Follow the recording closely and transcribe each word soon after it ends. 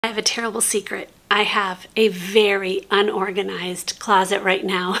I have a terrible secret. I have a very unorganized closet right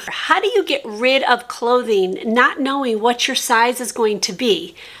now. How do you get rid of clothing not knowing what your size is going to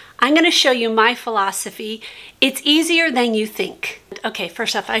be? I'm going to show you my philosophy. It's easier than you think. Okay,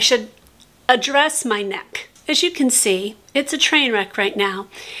 first off, I should address my neck. As you can see, it's a train wreck right now.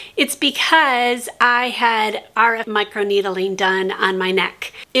 It's because I had RF microneedling done on my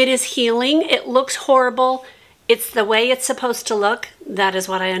neck. It is healing. It looks horrible. It's the way it's supposed to look. That is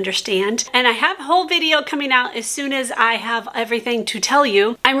what I understand. And I have a whole video coming out as soon as I have everything to tell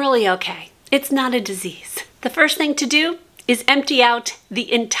you. I'm really okay. It's not a disease. The first thing to do is empty out the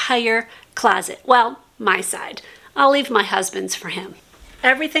entire closet. Well, my side. I'll leave my husband's for him.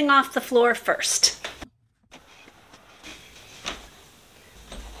 Everything off the floor first.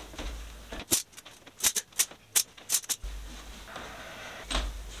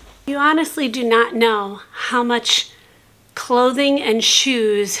 You honestly do not know how much clothing and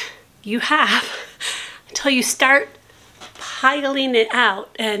shoes you have until you start piling it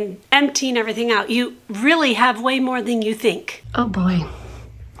out and emptying everything out. You really have way more than you think. Oh boy,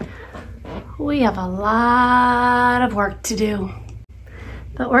 we have a lot of work to do.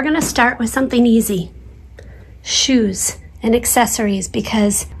 But we're gonna start with something easy. Shoes and accessories,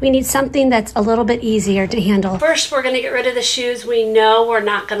 because we need something that's a little bit easier to handle. First, we're gonna get rid of the shoes we know we're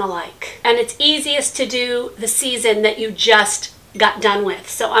not gonna like. And it's easiest to do the season that you just got done with.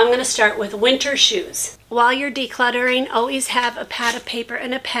 So I'm gonna start with winter shoes. While you're decluttering, always have a pad of paper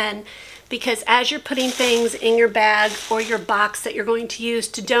and a pen, because as you're putting things in your bag or your box that you're going to use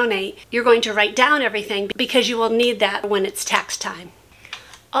to donate, you're going to write down everything because you will need that when it's tax time.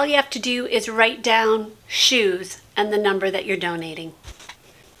 All you have to do is write down shoes and the number that you're donating.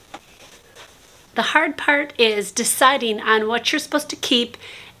 The hard part is deciding on what you're supposed to keep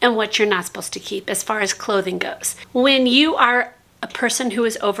and what you're not supposed to keep as far as clothing goes. When you are a person who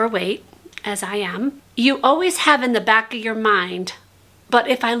is overweight, as I am, you always have in the back of your mind, but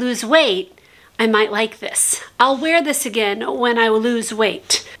if I lose weight, I might like this. I'll wear this again when I lose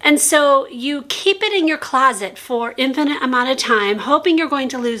weight. And so you keep it in your closet for infinite amount of time, hoping you're going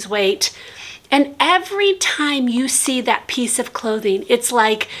to lose weight. And every time you see that piece of clothing, it's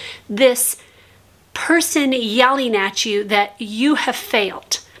like this person yelling at you that you have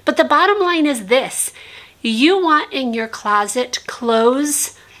failed. But the bottom line is this: you want in your closet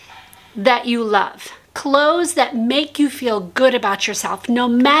clothes that you love. Clothes that make you feel good about yourself, no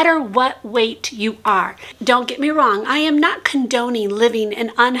matter what weight you are. Don't get me wrong, I am not condoning living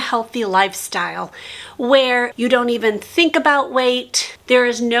an unhealthy lifestyle where you don't even think about weight. There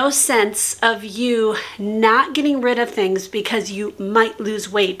is no sense of you not getting rid of things because you might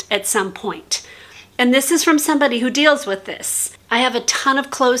lose weight at some point. And this is from somebody who deals with this. I have a ton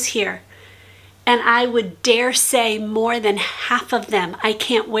of clothes here, and I would dare say more than half of them I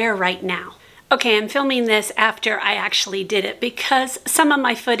can't wear right now. Okay, I'm filming this after I actually did it because some of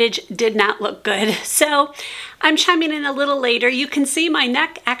my footage did not look good. So I'm chiming in a little later. You can see my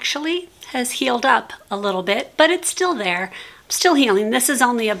neck actually has healed up a little bit, but it's still there. I'm still healing. This is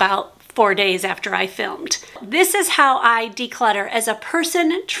only about 4 days after I filmed. This is how I declutter as a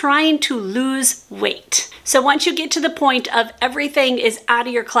person trying to lose weight. So once you get to the point of everything is out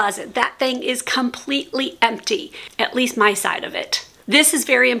of your closet, that thing is completely empty, at least my side of it. This is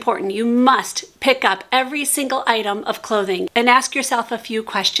very important. You must pick up every single item of clothing and ask yourself a few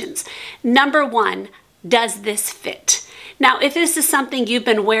questions. Number one, does this fit? Now, if this is something you've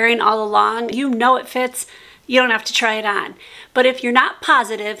been wearing all along, you know it fits, you don't have to try it on. But if you're not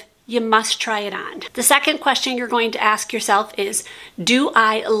positive, you must try it on. The second question you're going to ask yourself is, do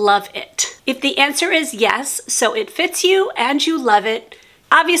I love it? If the answer is yes, so it fits you and you love it,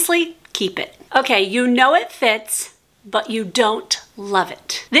 obviously keep it. Okay, you know it fits, but you don't love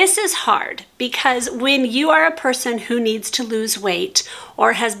it. This is hard because when you are a person who needs to lose weight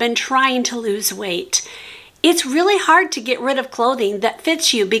or has been trying to lose weight, it's really hard to get rid of clothing that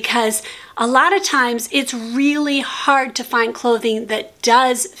fits you because a lot of times it's really hard to find clothing that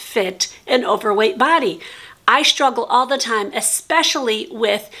does fit an overweight body. I struggle all the time, especially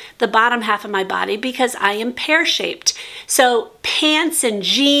with the bottom half of my body because I am pear-shaped. So pants and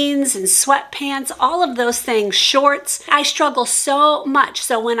jeans and sweatpants, all of those things, shorts, I struggle so much.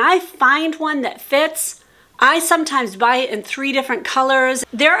 So when I find one that fits, I sometimes buy it in 3 different colors.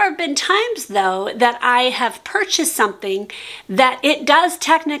 There have been times though that I have purchased something that it does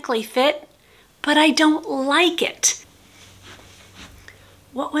technically fit, but I don't like it.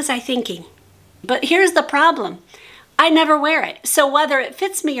 What was I thinking? But here's the problem. I never wear it. So whether it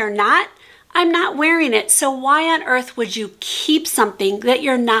fits me or not, I'm not wearing it, so why on earth would you keep something that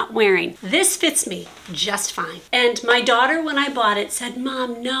you're not wearing? This fits me just fine. And my daughter, when I bought it, said,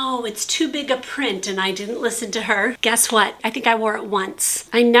 Mom, no, it's too big a print, and I didn't listen to her. Guess what? I think I wore it once.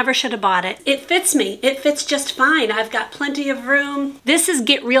 I never should have bought it. It fits me. It fits just fine. I've got plenty of room. This is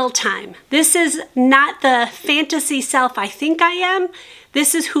get real time. This is not the fantasy self I think I am.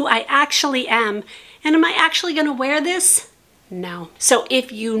 This is who I actually am. And am I actually going to wear this? No. So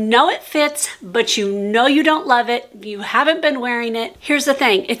if you know it fits, but you know you don't love it, you haven't been wearing it, here's the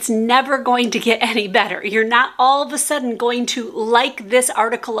thing, it's never going to get any better. You're not all of a sudden going to like this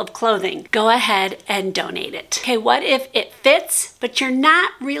article of clothing. Go ahead and donate it. Okay, what if it fits, but you're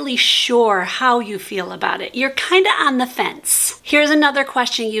not really sure how you feel about it? You're kind of on the fence. Here's another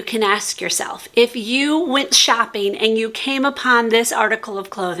question you can ask yourself. If you went shopping and you came upon this article of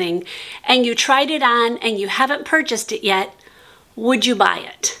clothing and you tried it on and you haven't purchased it yet, would you buy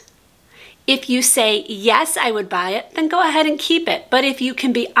it? If you say, yes, I would buy it, then go ahead and keep it. But if you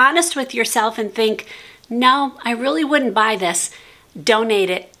can be honest with yourself and think, no, I really wouldn't buy this, donate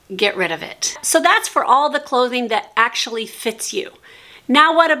it, get rid of it. So that's for all the clothing that actually fits you.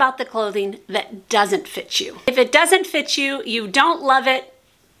 Now what about the clothing that doesn't fit you? If it doesn't fit you, you don't love it,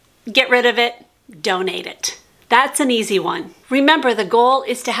 get rid of it, donate it. That's an easy one. Remember, the goal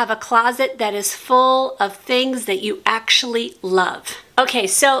is to have a closet that is full of things that you actually love. Okay,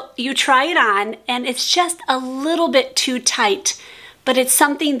 so you try it on and it's just a little bit too tight, but it's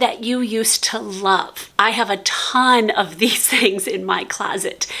something that you used to love. I have a ton of these things in my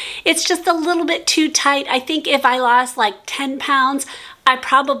closet. It's just a little bit too tight. I think if I lost like 10 pounds, I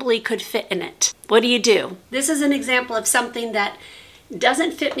probably could fit in it. What do? This is an example of something that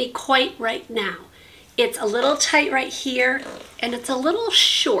doesn't fit me quite right now. It's a little tight right here and it's a little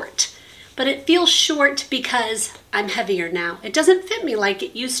short, but it feels short because I'm heavier now. It doesn't fit me like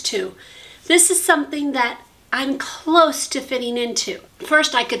it used to. This is something that I'm close to fitting into.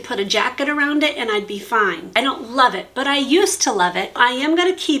 First, I could put a jacket around it and I'd be fine. I don't love it, but I used to love it. I am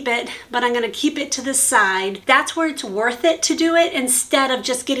gonna keep it, but I'm gonna keep it to the side. That's where it's worth it to do it instead of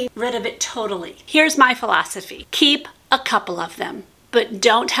just getting rid of it totally. Here's my philosophy. Keep a couple of them, but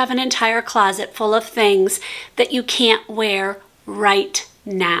don't have an entire closet full of things that you can't wear right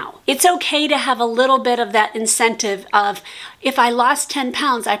now. It's okay to have a little bit of that incentive of, if I lost 10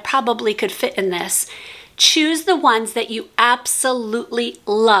 pounds, I probably could fit in this. Choose the ones that you absolutely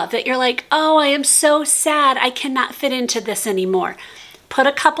love, that you're like, oh, I am so sad I cannot fit into this anymore. Put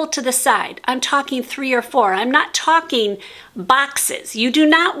a couple to the side. I'm talking 3 or 4. I'm not talking boxes. You do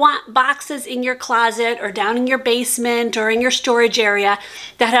not want boxes in your closet or down in your basement or in your storage area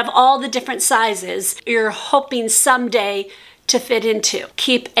that have all the different sizes you're hoping someday to fit into.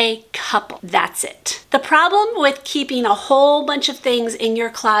 Keep a couple. That's it. The problem with keeping a whole bunch of things in your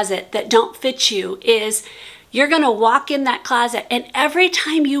closet that don't fit you is you're going to walk in that closet, and every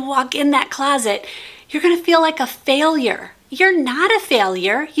time you walk in that closet, you're going to feel like a failure. You're not a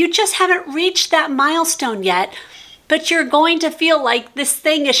failure. You just haven't reached that milestone yet, but you're going to feel like this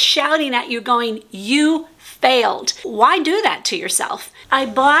thing is shouting at you going, you failed. Why do that to yourself? I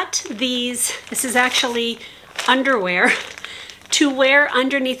bought these, this is actually underwear, to wear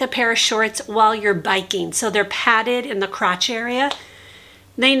underneath a pair of shorts while you're biking. So they're padded in the crotch area.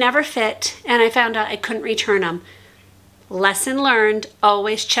 They never fit, and I found out I couldn't return them. Lesson learned,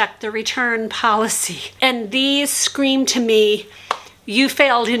 always check the return policy. And these scream to me, you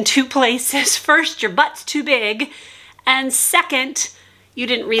failed in 2 places. First, your butt's too big, and second, you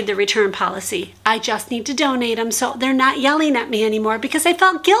didn't read the return policy. I just need to donate them so they're not yelling at me anymore because I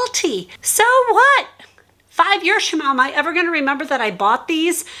felt guilty. So what? 5 years from now, am I ever gonna remember that I bought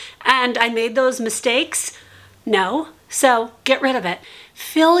these and I made those mistakes? No, so get rid of it.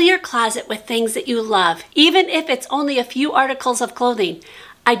 Fill your closet with things that you love, even if it's only a few articles of clothing.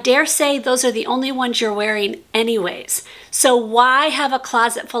 I dare say those are the only ones you're wearing anyways. So why have a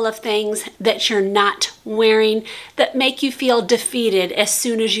closet full of things that you're not wearing that make you feel defeated as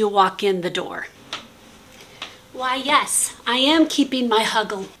soon as you walk in the door? Why, yes, I am keeping my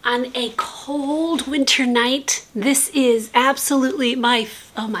huggle. On a cold winter night, this is absolutely my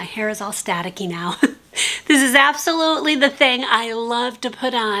hair is all staticky now. This is absolutely the thing I love to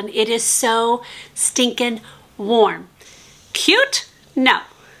put on. It is so stinking warm. Cute? No.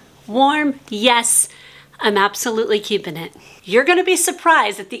 Warm? Yes. I'm absolutely keeping it. You're gonna be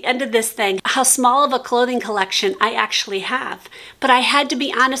surprised at the end of this thing how small of a clothing collection I actually have. But I had to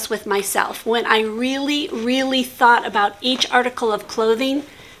be honest with myself. When I really thought about each article of clothing,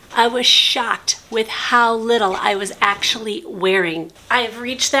 I was shocked with how little I was actually wearing. I have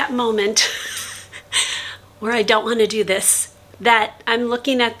reached that moment where I don't want to do this, that I'm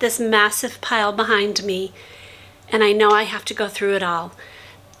looking at this massive pile behind me and I know I have to go through it all.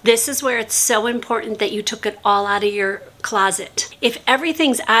 This is where it's so important that you took it all out of your closet. If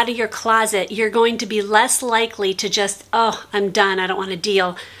everything's out of your closet, you're going to be less likely to just, oh, I'm done, I don't want to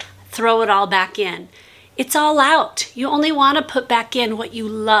deal, throw it all back in. It's all out. You only want to put back in what you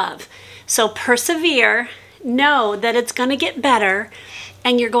love. So persevere, know that it's going to get better,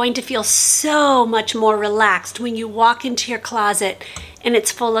 and you're going to feel so much more relaxed when you walk into your closet and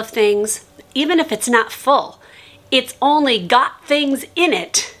it's full of things. Even if it's not full, it's only got things in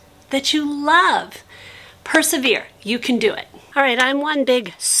it that you love. Persevere, you can do it. All right, I'm one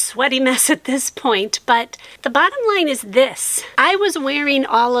big sweaty mess at this point, but the bottom line is this. I was wearing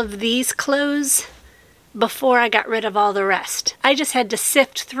all of these clothes before I got rid of all the rest. I just had to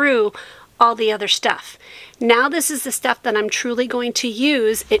sift through all the other stuff. Now this is the stuff that I'm truly going to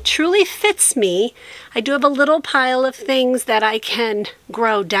use. It truly fits me. I do have a little pile of things that I can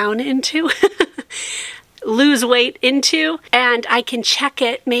grow down into, lose weight into, and I can check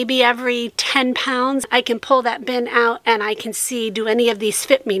it maybe every 10 pounds. I can pull that bin out and I can see, do any of these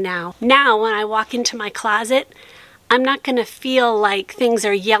fit me now? Now when I walk into my closet, I'm not gonna feel like things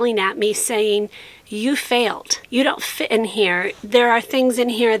are yelling at me saying, you failed. You don't fit in here. There are things in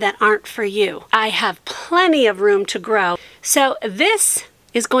here that aren't for you. I have plenty of room to grow. So this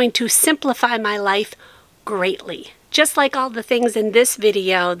is going to simplify my life greatly. Just like all the things in this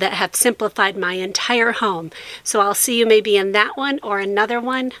video that have simplified my entire home. So I'll see you maybe in that one or another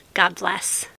one. God bless.